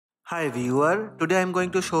Hi viewer, today I am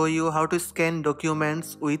going to show you how to scan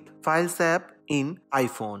documents with Files app in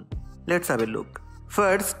iPhone. Let's have a look.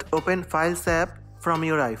 First, open Files app from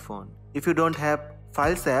your iPhone. If you don't have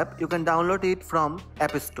Files app, you can download it from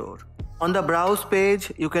App Store. On the Browse page,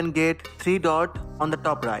 you can get 3 dot on the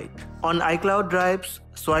top right. On iCloud drives,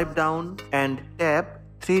 swipe down and tap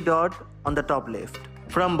 3 dot on the top left.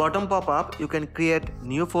 From bottom pop-up, you can create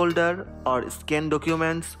new folder or scan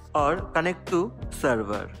documents or connect to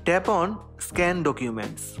server. Tap on Scan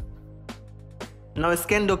Documents. Now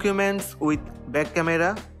scan documents with back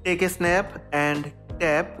camera. Take a snap and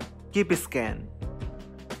tap Keep Scan.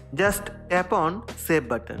 Just tap on Save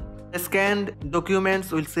button. The scanned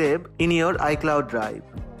documents will save in your iCloud drive.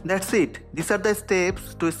 That's it. These are the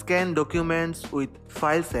steps to scan documents with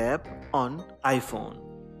Files app on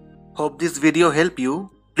iPhone. Hope this video help you.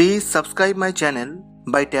 Please subscribe my channel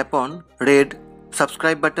by tap on red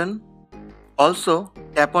subscribe button. Also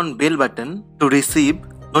tap on bell button to receive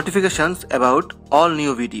notifications about all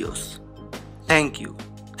new videos. Thank you.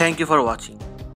 Thank you for watching.